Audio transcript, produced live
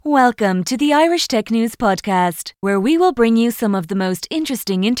Welcome to the Irish Tech News podcast, where we will bring you some of the most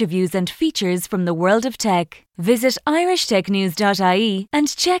interesting interviews and features from the world of tech. Visit irishtechnews.ie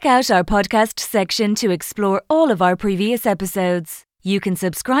and check out our podcast section to explore all of our previous episodes. You can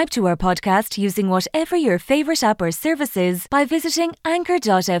subscribe to our podcast using whatever your favourite app or service is by visiting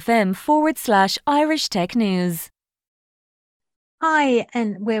anchor.fm/Irish Tech News. Hi,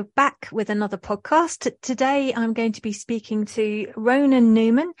 and we're back with another podcast. Today I'm going to be speaking to Ronan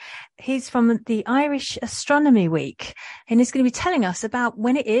Newman. He's from the Irish Astronomy Week, and he's going to be telling us about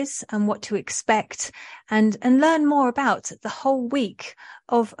when it is and what to expect and learn more about the whole week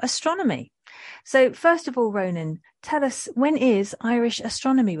of astronomy. So first of all, Ronan, tell us, when is Irish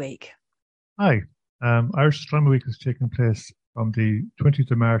Astronomy Week? Hi, Irish Astronomy Week is taking place from the 20th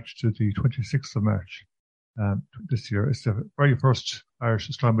of March to the 26th of March. This year. It's the very first Irish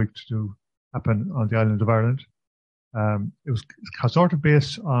Astronomy Week to happen on the island of Ireland. It was sort of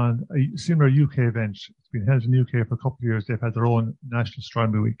based on a similar UK event. It's been held in the UK for a couple of years. They've had their own National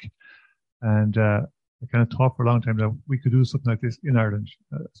Astronomy Week. And I kind of thought for a long time that we could do something like this in Ireland.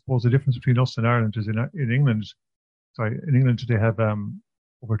 I suppose the difference between us and Ireland is in England. In England they have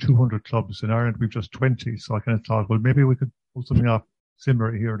over 200 clubs. In Ireland we've just 20. So I kind of thought, well, maybe we could pull something off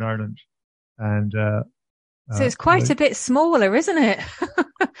similar here in Ireland. And so it's quite a bit smaller, isn't it?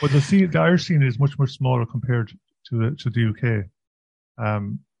 Well, the Irish scene is much, much smaller compared to the UK.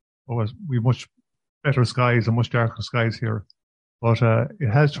 We have much better skies and much darker skies here. But it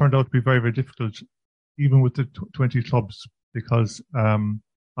has turned out to be very, very difficult, even with the 20 clubs, because on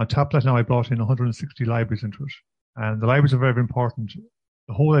top of that now I brought in 160 libraries into it. And the libraries are very, very important.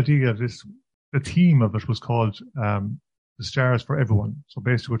 The whole idea of this, the theme of it was called the stars for everyone. So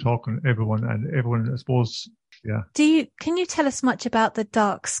basically we're talking everyone, and everyone, I suppose, yeah. Can you tell us much about the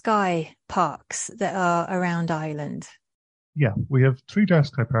dark sky parks that are around Ireland? Yeah, we have 3 dark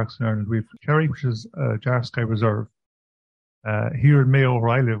sky parks in Ireland. We have Kerry, which is a dark sky reserve. Here in Mayo, where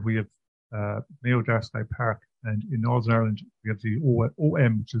I live, we have Mayo Dark Sky Park, and in Northern Ireland we have the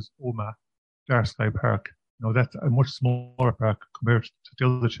OM, which is Omagh Dark Sky Park. Now that's a much smaller park compared to the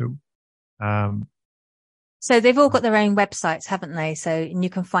other two. So they've all got their own websites, haven't they? So and you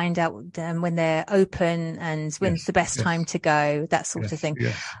can find out when they're open and when's the best time to go, that sort of thing.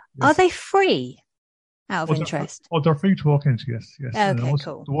 Yes. Are they free, out of interest? They're free to walk into, yes. Okay,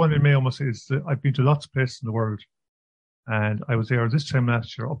 cool. The one in Mayo is I've been to lots of places in the world, and I was there this time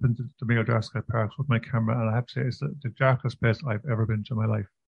last year up in the Mayo Dark Sky Park with my camera, and I have to say it's the darkest place I've ever been to in my life.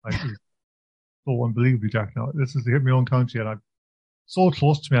 It's so unbelievably dark now. This is my own county, and I'm so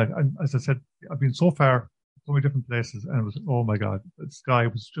close to me. As I said, I've been so far, so many different places, and it was, oh my God, the sky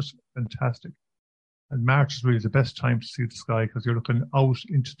was just fantastic. And March is really the best time to see the sky, because you're looking out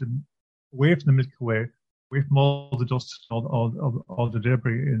away from the Milky Way, away from all the dust, all the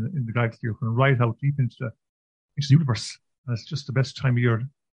debris in the galaxy. You're going right out deep into the universe, and it's just the best time of year to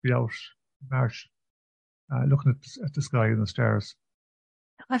be out in March, looking at the sky and the stars.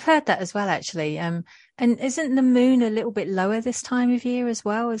 I've heard that as well, actually. And isn't the moon a little bit lower this time of year as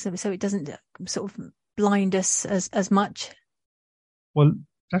well, so it doesn't sort of blind us as much? Well,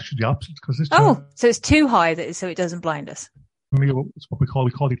 it's actually the opposite, because this so it's too high so it doesn't blind us. It's what we call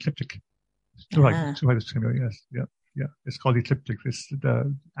the ecliptic. It's too high this time of year. Yes, yeah. It's called the ecliptic. It's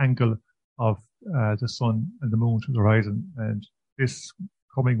the angle of the sun and the moon to the horizon. And this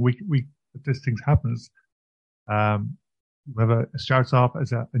coming week that this thing happens, it starts off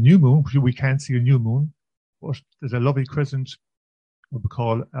as a new moon. We can't see a new moon, but there's a lovely crescent, what we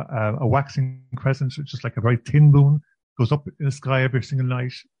call a waxing crescent. It's just like a very thin moon, goes up in the sky every single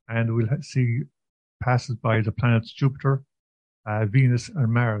night, and we'll see passes by the planets Jupiter, Venus,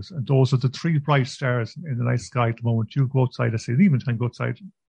 and Mars. And those are the 3 bright stars in the night sky at the moment. You go outside, I say, even time go outside,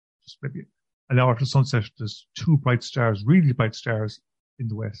 just maybe an hour after sunset, there's 2 bright stars, really bright stars in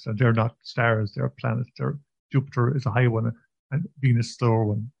the west, and they're not stars, they're planets. Jupiter is a high one, and Venus is the lower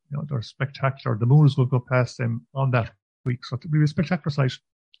one. You know, they're spectacular. The moon is going to go past them on that week, so it'll be a spectacular sight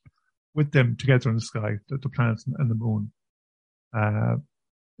with them together in the sky, the planets and the moon.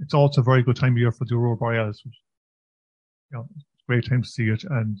 It's also a very good time of year for the aurora borealis, which, it's a great time to see it.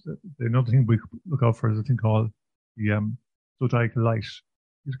 And another thing we look out for is a thing called the zodiacal light.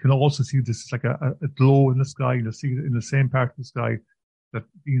 You can also see this is like a glow in the sky. You'll see it in the same part of the sky that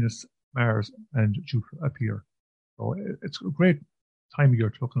Venus, Mars, and Jupiter appear. So it's a great time of year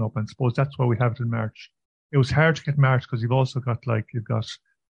to looking up, and I suppose that's why we have it in March. It was hard to get March because you've also got you've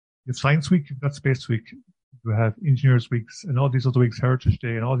Science Week, you've got Space Week, you have Engineers Weeks, and all these other weeks, Heritage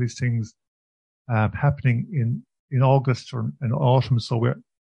Day, and all these things happening in August or in autumn. So I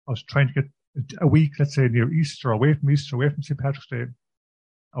was trying to get a week, let's say near Easter, away from St. Patrick's Day,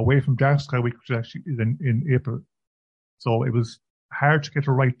 away from Dark Sky Week, which actually is in April. So it was hard to get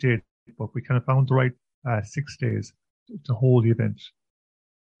the right date, but we kind of found the right 6 days to hold the event.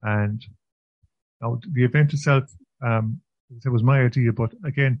 And now the event itself, it was my idea, but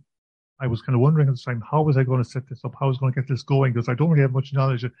again, I was kind of wondering at the time, how was I going to set this up? How was I going to get this going? Because I don't really have much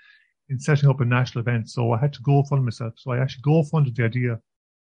knowledge in setting up a national event. So I had to GoFund myself. So I actually GoFunded the idea,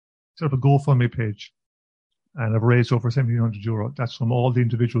 set up a GoFundMe page. And I've raised over €1,700. That's from all the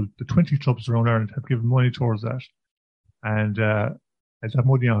 20 clubs around Ireland have given money towards that. And that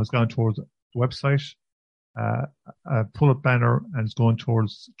money now has gone towards the website, a pull-up banner, and it's going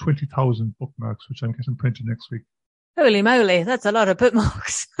towards 20,000 bookmarks, which I'm getting printed next week. Holy moly, that's a lot of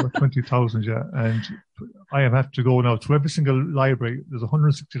bookmarks. 20,000, yeah. And I have to go now to every single library. There's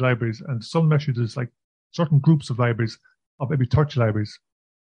 160 libraries, and some actually there's like certain groups of libraries, of maybe 30 libraries,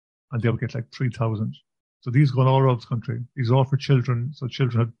 and they'll get like 3,000. So these go all around the country. These are all for children. So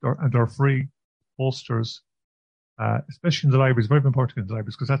children they're free posters, especially in the libraries, very important in the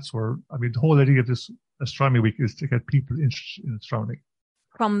libraries, because that's where, the whole idea of this Astronomy Week is to get people interested in astronomy.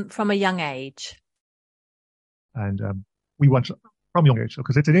 From a young age. And we want from a young age,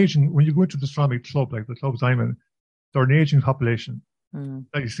 because it's an aging, when you go into the astronomy club, like the clubs I'm in, they're an aging population.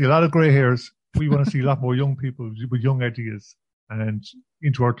 Like you see a lot of grey hairs. We want to see a lot more young people with young ideas and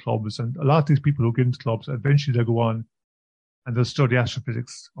into our clubs. And a lot of these people who get into clubs, eventually they'll go on and they'll study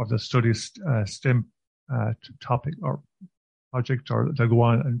astrophysics, or they'll study STEM topic or project, or they'll go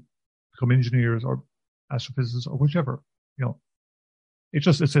on and become engineers or astrophysicists or whichever.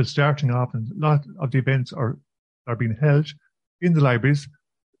 It's starting off, and a lot of the events are being held in the libraries.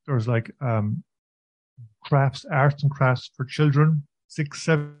 There's like arts and crafts for children, 6,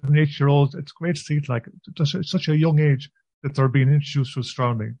 7, 8-year-olds. It's great to see it like such a young age that they're being introduced to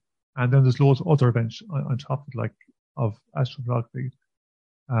astronomy. And then there's loads of other events on top of astrophotography,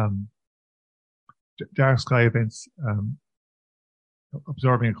 dark sky events,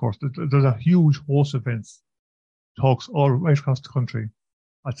 observing, of course. There's a huge host of events, talks all right across the country.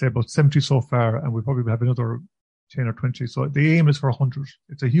 I'd say about 70 so far, and we probably have another 10 or 20. So the aim is for 100.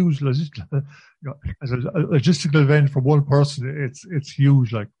 It's a huge logistical event for one person. It's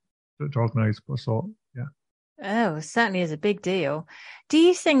huge, like to organize. So yeah. Oh, it certainly is a big deal. Do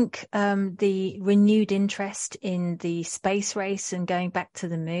you think the renewed interest in the space race and going back to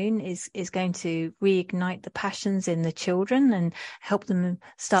the moon is going to reignite the passions in the children and help them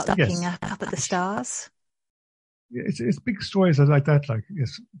start looking up at the stars? It's big stories like that. Like,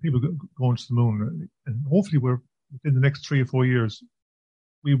 yes, people going to the moon, and hopefully within the next 3 or 4 years,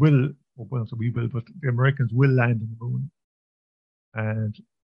 but the Americans will land on the moon, and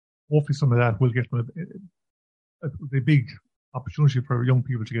hopefully some of that will get a big opportunity for young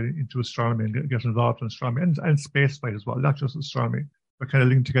people to get into astronomy and get involved in astronomy and spaceflight as well, not just astronomy. They're kind of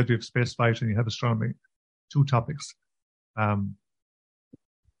linked together. You have spaceflight and you have astronomy, 2 topics.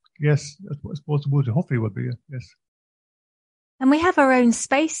 Yes, I suppose it would. Hopefully it would be, yes. And we have our own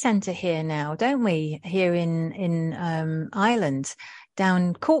space centre here now, don't we? Here in Ireland,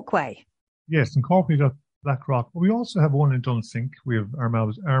 down Cork way. Yes, in Cork we got Black Rock. But we also have one in Dunsink. We have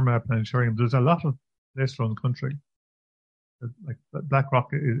Armagh Planetarium. There's a lot of places around the country. Like Black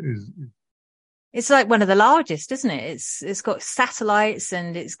Rock is it's like one of the largest, isn't it? It's got satellites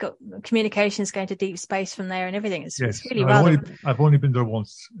and it's got communications going to deep space from there and everything. It's really I've only been there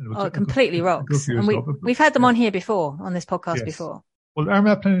once. It completely rocks. And we've had them on here before, on this podcast before. Well,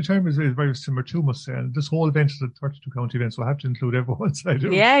 Armagh Planetarium is very similar too, must say. And this whole event is a 32 county event, so I have to include everyone.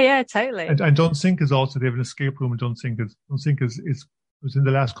 Yeah, totally. And Dunsink is also, they have an escape room in Dunsink. Dunsink is in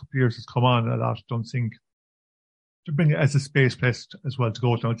the last couple of years, it's come on a lot, Dunsink, to bring it as a space place as well to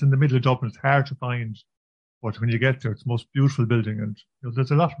go to. It's in the middle of Dublin. It's hard to find, but when you get there, it's the most beautiful building. And there's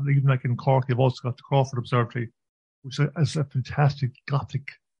a lot of, even like in Cork, you've also got the Crawford Observatory, which is a fantastic Gothic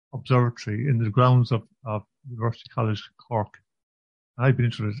observatory in the grounds of University College Cork. And I've been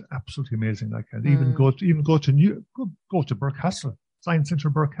into it. It's absolutely amazing. Like, and even go to Burkcastle, Science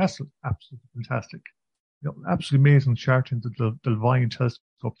Centre Burkcastle, absolutely fantastic. Absolutely amazing charting the Levine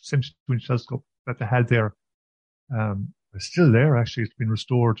telescope, 72-inch telescope that they had there. It's still there, actually. It's been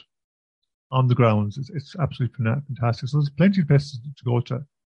restored on the grounds. It's absolutely fantastic. So there's plenty of places to go to.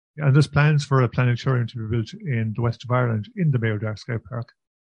 And there's plans for a planetarium to be built in the west of Ireland, in the Mayo Dark Sky Park.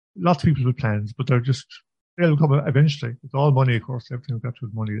 Lots of people with plans, but they'll come eventually. It's all money, of course. Everything we've got to do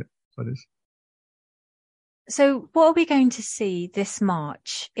with money. So it is. So what are we going to see this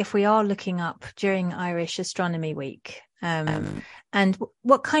March if we are looking up during Irish Astronomy Week? And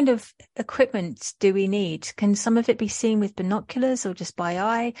what kind of equipment do we need? Can some of it be seen with binoculars or just by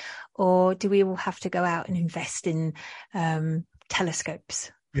eye? Or do we all have to go out and invest in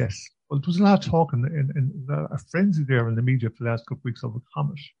telescopes? Yes. Well, there was a lot of talk in a frenzy there in the media for the last couple of weeks of a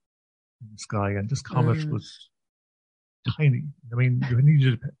comet in the sky, and this comet was tiny. I mean, you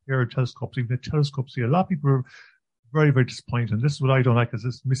needed a pair of telescopes, even a telescope. See, a lot of people were very, very disappointed. And this is what I don't like, is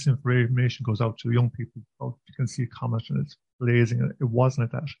this misinformation goes out to young people. Oh, you can see a comet and it's blazing. It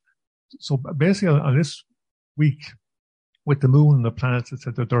wasn't like that. So basically on this week, with the moon and the planets, it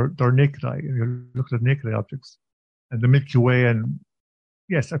said that they're naked eye. And you look at naked eye objects and the Milky Way, and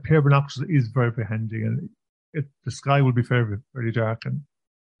yes, a pair of binoculars is very, very handy. And the sky will be very, very dark, and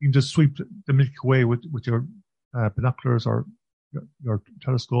you can just sweep the Milky Way with your binoculars or your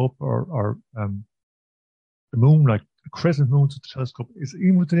telescope, or the moon, like the crescent moons with the telescope, is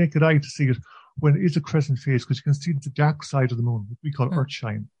even with the naked eye to see it when it is a crescent phase, because you can see the dark side of the moon, what we call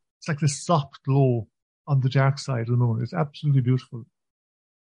Earthshine. It's like this soft glow on the dark side of the moon. It's absolutely beautiful.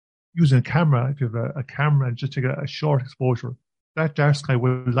 Using a camera, if you have a camera and just take a short exposure, that dark sky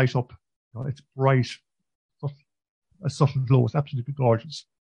will light up. It's bright, a subtle glow. It's absolutely gorgeous.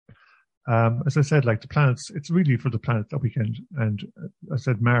 As I said, like the planets, it's really for the planet that weekend. And I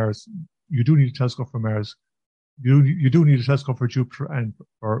said Mars, you do need a telescope for Mars. You do need a telescope for Jupiter and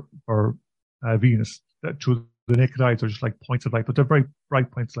for Venus. That to the naked eye, they're just like points of light, but they're very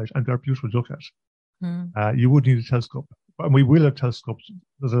bright points of light, and they're beautiful to look at. You would need a telescope, and we will have telescopes.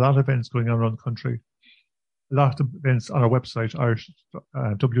 There's a lot of events going on around the country. A lot of events on our website,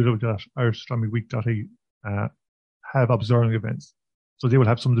 www.irishastronomyweek.ie, have observing events. So they will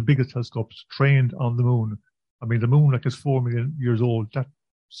have some of the biggest telescopes trained on the moon. I mean, the moon, like, is 4 million years old. That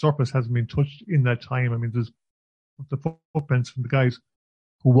surface hasn't been touched in that time. I mean, there's the footprints from the guys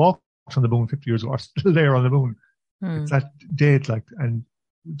who walked on the moon 50 years ago are still there on the moon. It's that date, like, and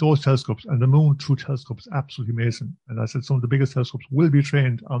those telescopes and the moon through telescopes, absolutely amazing. And I said some of the biggest telescopes will be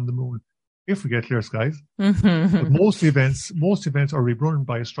trained on the moon if we get clear skies. But most events are run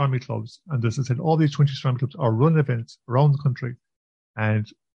by astronomy clubs. And as I said, all these 20 astronomy clubs are run events around the country. And,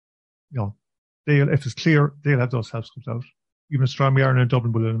 if it's clear, they'll have those telescopes out. Even Astronomy Ireland in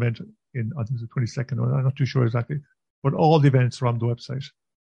Dublin will have an event in, I think it's the 22nd, I'm not too sure exactly. But all the events are on the website.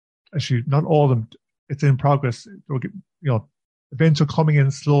 Actually, not all of them. It's in progress. Events are coming in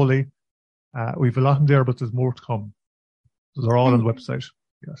slowly. We've a lot in there, but there's more to come. So they're all on the website.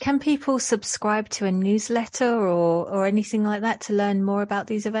 Yes. Can people subscribe to a newsletter or anything like that to learn more about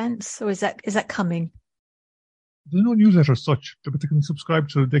these events? Or is that coming? There's no newsletter as such, but they can subscribe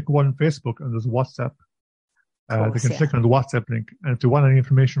to, they can go on Facebook, and there's WhatsApp. They can click on the WhatsApp link. And if they want any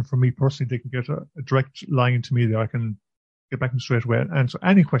information from me personally, they can get a direct line to me there. I can get back to them straight away and answer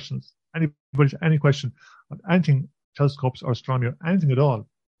any questions. Any question on anything, telescopes or astronomy, or anything at all,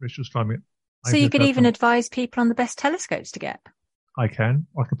 British astronomy. So you could even advise people on the best telescopes to get? I can.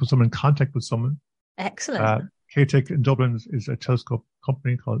 Or I can put someone in contact with someone. Excellent. KTEC in Dublin is a telescope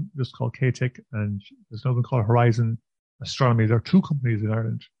company called KTEC, and there's another one called Horizon Astronomy. There are two companies in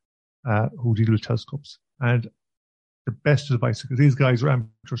Ireland who deal with telescopes. And the best advice, because these guys are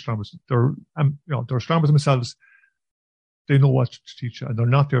amateur astronomers. They're astronomers themselves. They know what to teach you, and they're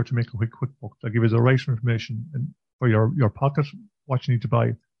not there to make a quick book. They'll give you the right information and for your pocket, what you need to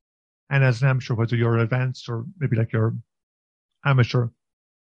buy. And as an amateur, whether you're advanced or maybe like you're amateur,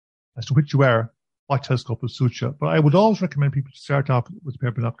 as to which you are, what telescope will suit you. But I would always recommend people to start off with a pair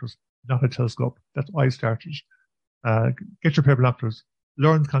of binoculars, not a telescope. That's why I started. Get your pair of binoculars,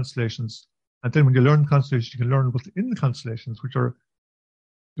 learn the constellations, and then when you learn the constellations, you can learn what's in the constellations, which are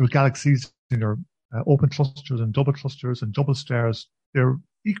your galaxies and your open clusters and double stars. They're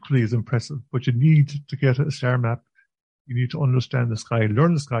equally as impressive, but you need to get a star map. You need to understand the sky,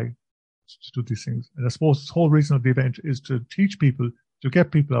 learn the sky to do these things. And I suppose the whole reason of the event is to teach people, to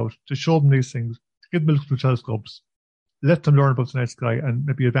get people out, to show them these things, to get them through telescopes, let them learn about the night sky, and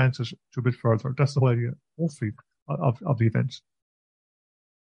maybe advance it to a bit further. That's the whole idea, hopefully, of the event.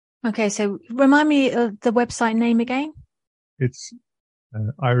 Okay, so remind me of the website name again. It's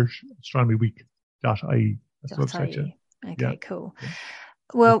irishastronomyweek.ie. That's the website, yeah. Okay, cool. Yeah.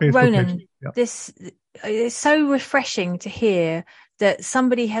 Well, Ronan, this is so refreshing to hear that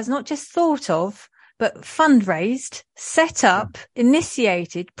somebody has not just thought of, but fundraised, set up,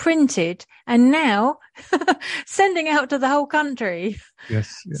 initiated, printed, and now sending out to the whole country,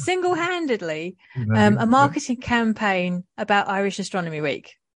 single-handedly, a marketing campaign about Irish Astronomy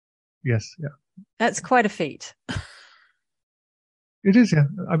Week. Yes, yeah. That's quite a feat. It is, yeah.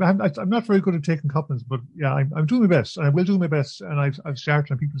 I'm not very good at taking compliments, but yeah, I'm doing my best, and I will do my best. And I've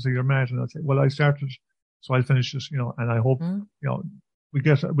started, and people say you're mad, and I'll say, well, I started, so I'll finish it, and I hope, we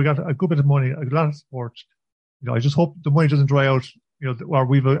got a good bit of money, a lot of support. I just hope the money doesn't dry out. Or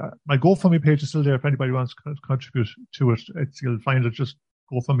my GoFundMe page is still there if anybody wants to contribute to it. You'll find it. Just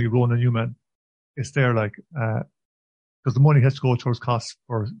GoFundMe, Ronan Newman. It's there, like, because the money has to go towards costs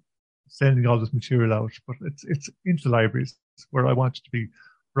for sending all this material out. But it's into the libraries where I want it to be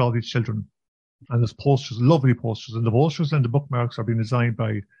for all these children. And there's posters, lovely posters. And the posters and the bookmarks are being designed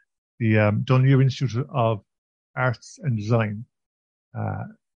by the Dunleer Institute of Arts and Design. There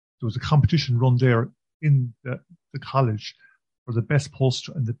was a competition run there in the college for the best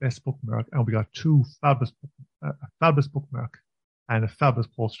poster and the best bookmark. And we got two fabulous, a fabulous bookmark and a fabulous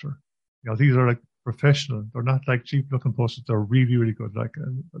poster. You know, these are like professional. They're not like cheap looking posters. They're really, really good. Like,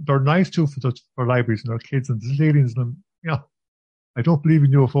 they're nice too for libraries and their kids and the aliens and them. You know, I don't believe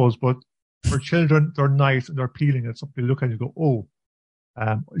in UFOs, but for children, they're nice and they're appealing. It's something you look at and you go, oh,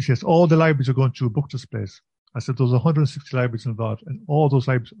 yes, all the libraries are going to book displays. I said there's 160 libraries involved, and all those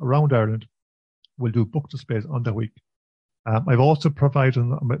libraries around Ireland will do book displays on that week. I've also provided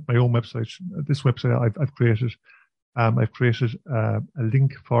on my own website, this website I've created a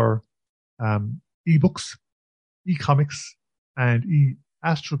link for e-books, e-comics, and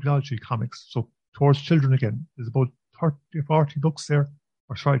e-astrobiology comics. So towards children again, there's about 30 or 40 books there.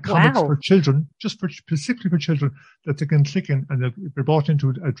 Or sorry, comics for children, specifically for children that they can click in and they're brought into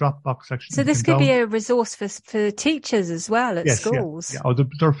a Dropbox section. So this could be a resource for teachers as well at schools. Yeah. Oh,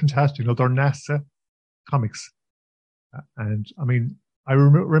 they're fantastic. You know, they're NASA comics. And I mean, I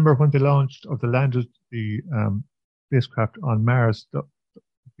remember when they launched or they landed the spacecraft on Mars, the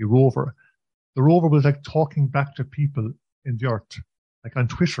rover. The rover was like talking back to people in the Earth, like on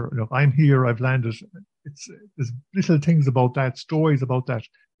Twitter. You know, I'm here, I've landed. There's little things about that, stories about that.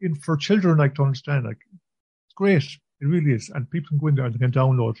 For children, like to understand, like it's great. It really is. And people can go in there and they can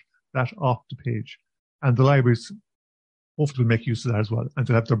download that off the page. And the libraries hopefully will make use of that as well. And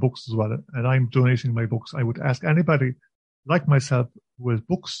to have their books as well. And I'm donating my books. I would ask anybody like myself with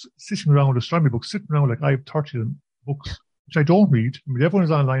books sitting around, astronomy books sitting around, like I have 30 of them, books, which I don't read. I mean, everyone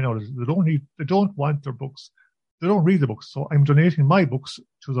is online now. They don't want their books. They don't read the books. So I'm donating my books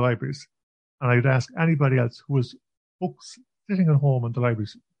to the libraries. And I'd ask anybody else who has books sitting at home in the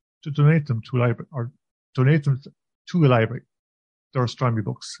libraries to donate them to a library or donate them to a library. Their astronomy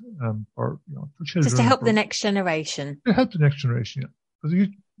books, for children. Just to help the next generation. To help the next generation, yeah. Because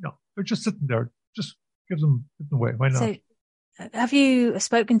they're just sitting there. Just give them away. Why not? So, have you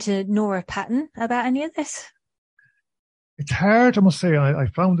spoken to Nora Patton about any of this? It's hard, I must say. I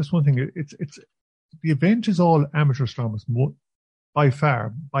found this one thing. It's the event is all amateur astronomers by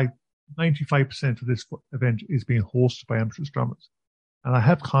far. By 95% of this event is being hosted by amateur astronomers. And I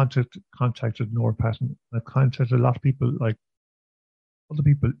have contacted Nora Patton. I've contacted a lot of people, like other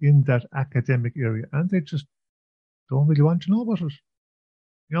people in that academic area, and they just don't really want to know about it.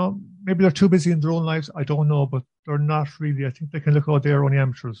 You know, maybe they're too busy in their own lives. I don't know, but they're not really. I think they can look out, they're only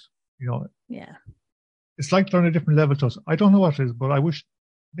amateurs. You know, yeah. It's like they're on a different level to us. I don't know what it is, but I wish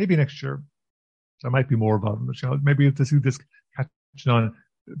maybe next year there might be more about them. But, maybe if they see this catching on,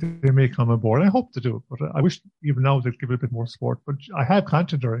 they may come on board. I hope to do it, but I wish even now they'd give it a bit more support. But I have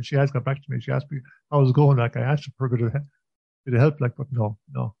contacted her, and she has got back to me. She asked me how it was going. Like, I asked her for a bit of help, like, but no.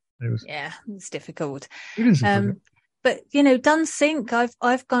 Yeah, it's difficult. It is difficult. But Dunsink,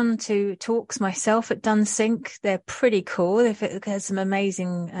 I've gone to talks myself at Dunsink. They're pretty cool. They've got some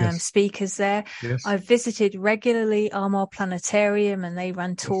amazing speakers there. Yes. I've visited regularly Armagh Planetarium, and they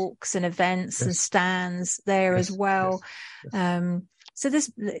run talks and events and stands there as well. Yes. So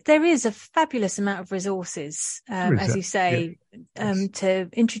there is a fabulous amount of resources, as you say, to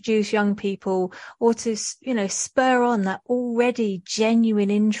introduce young people or to, spur on that already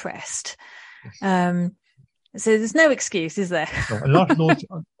genuine interest. Yes. So there's no excuse, is there? So a lot of those,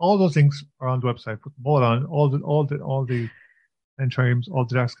 all those things are on the website. Put them all on, all the planetariums, all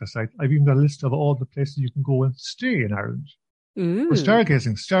the Dark Sky sites. I've even got a list of all the places you can go and stay in Ireland. Ooh. For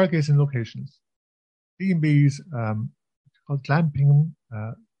stargazing locations, B&Bs, called glamping,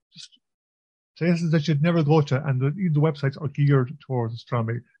 just places that you'd never go to, and the websites are geared towards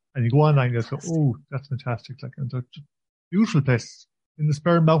astronomy. And you go online and you go, oh, that's fantastic! Like, and they're just beautiful places in the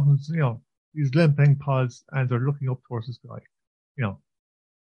Spare Mountains, these glamping pods, and they're looking up towards the sky.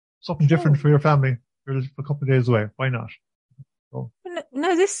 Something different for your family. You're a couple of days away. Why not? So.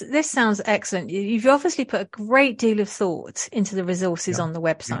 No, this sounds excellent. You've obviously put a great deal of thought into the resources on the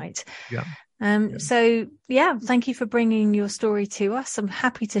website. Yeah. So thank you for bringing your story to us. I'm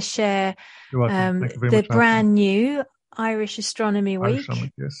happy to share the brand new Irish Astronomy Week.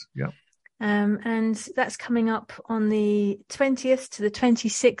 Astronomy, yes, yeah. And that's coming up on the 20th to the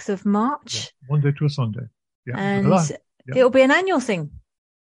 26th of March. Yeah. Monday to a Sunday. Yeah. And it'll be an annual thing.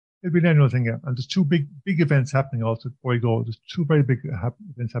 It'll be an annual thing, yeah. And there's two big events happening also before you go. There's two very big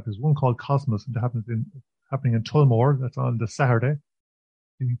events happening. There's one called Cosmos, and happening in Tullamore. That's on the Saturday.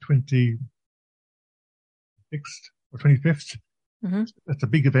 the 26th or 25th. Mm-hmm. That's a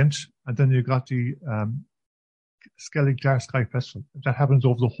big event. And then you've got the Skellig Dark Sky Festival. That happens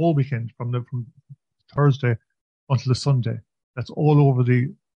over the whole weekend from Thursday until the Sunday. That's all over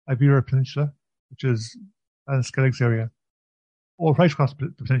the Iberia Peninsula, which is Skellig's area. All right across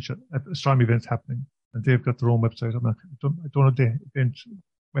the peninsula, astronomy events happening. And they've got their own website. I don't know the event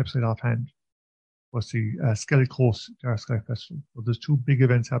website offhand. Was the Skellig Coast Dark Sky Festival. So there's two big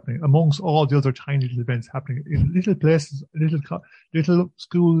events happening amongst all the other tiny little events happening in little places, little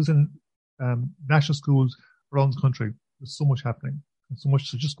schools and national schools around the country. There's so much happening and so much.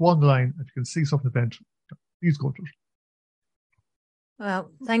 So just go on the line if you can see something event, please go to it. Well,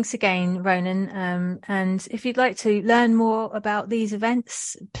 thanks again, Ronan. And if you'd like to learn more about these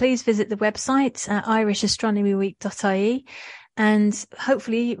events, please visit the website at irishastronomyweek.ie, and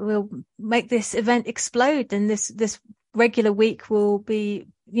hopefully we'll make this event explode, and this regular week will be,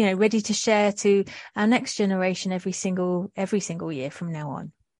 ready to share to our next generation every single year from now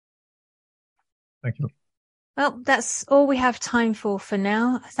on. Thank you. Well, that's all we have time for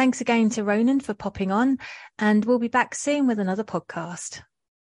now. Thanks again to Ronan for popping on, and we'll be back soon with another podcast.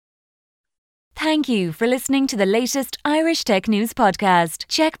 Thank you for listening to the latest Irish Tech News podcast.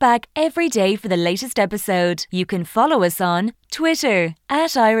 Check back every day for the latest episode. You can follow us on Twitter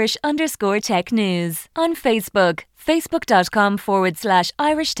at @Irish_Tech News, on Facebook,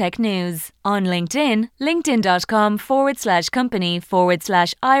 facebook.com/Irish Tech News, on LinkedIn,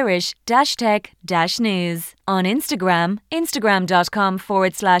 linkedin.com/Irish-Tech-News, on Instagram,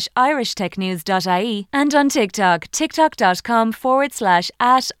 instagram.com/IrishTechNews.ie, and on TikTok,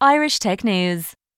 tiktok.com/@Irish Tech News.